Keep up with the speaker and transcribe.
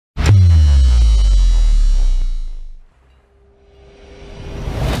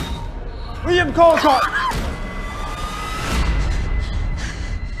William Colcott!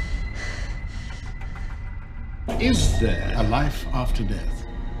 Is there a life after death?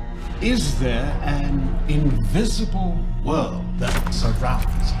 Is there an invisible world that surrounds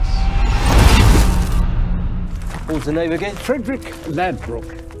us? What's the name again? Frederick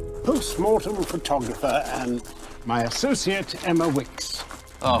Ladbroke, post-mortem photographer, and my associate, Emma Wicks.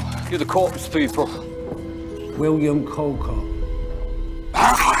 Oh, you're the corpse people. William Colcott.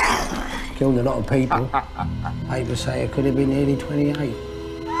 Killed a lot of people. I hate to say it, could have been nearly 28.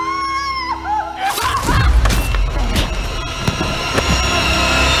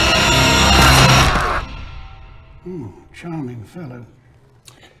 Charming fellow.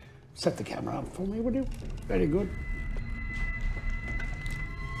 Set the camera up for me, would you? Very good.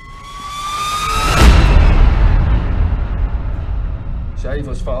 Save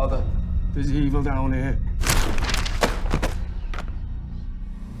us, Father. There's evil down here.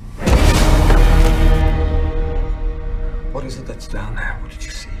 What is it that's down there? What did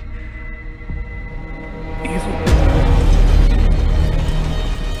you see?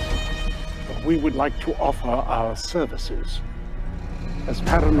 We would like to offer our services as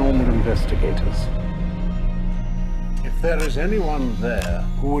paranormal investigators. If there is anyone there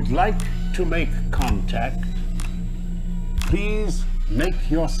who would like to make contact, please make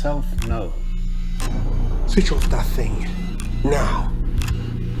yourself known. Switch off that thing. Now.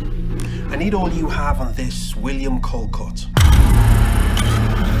 I need all you have on this William Colcott.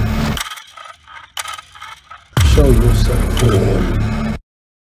 Show yourself to him.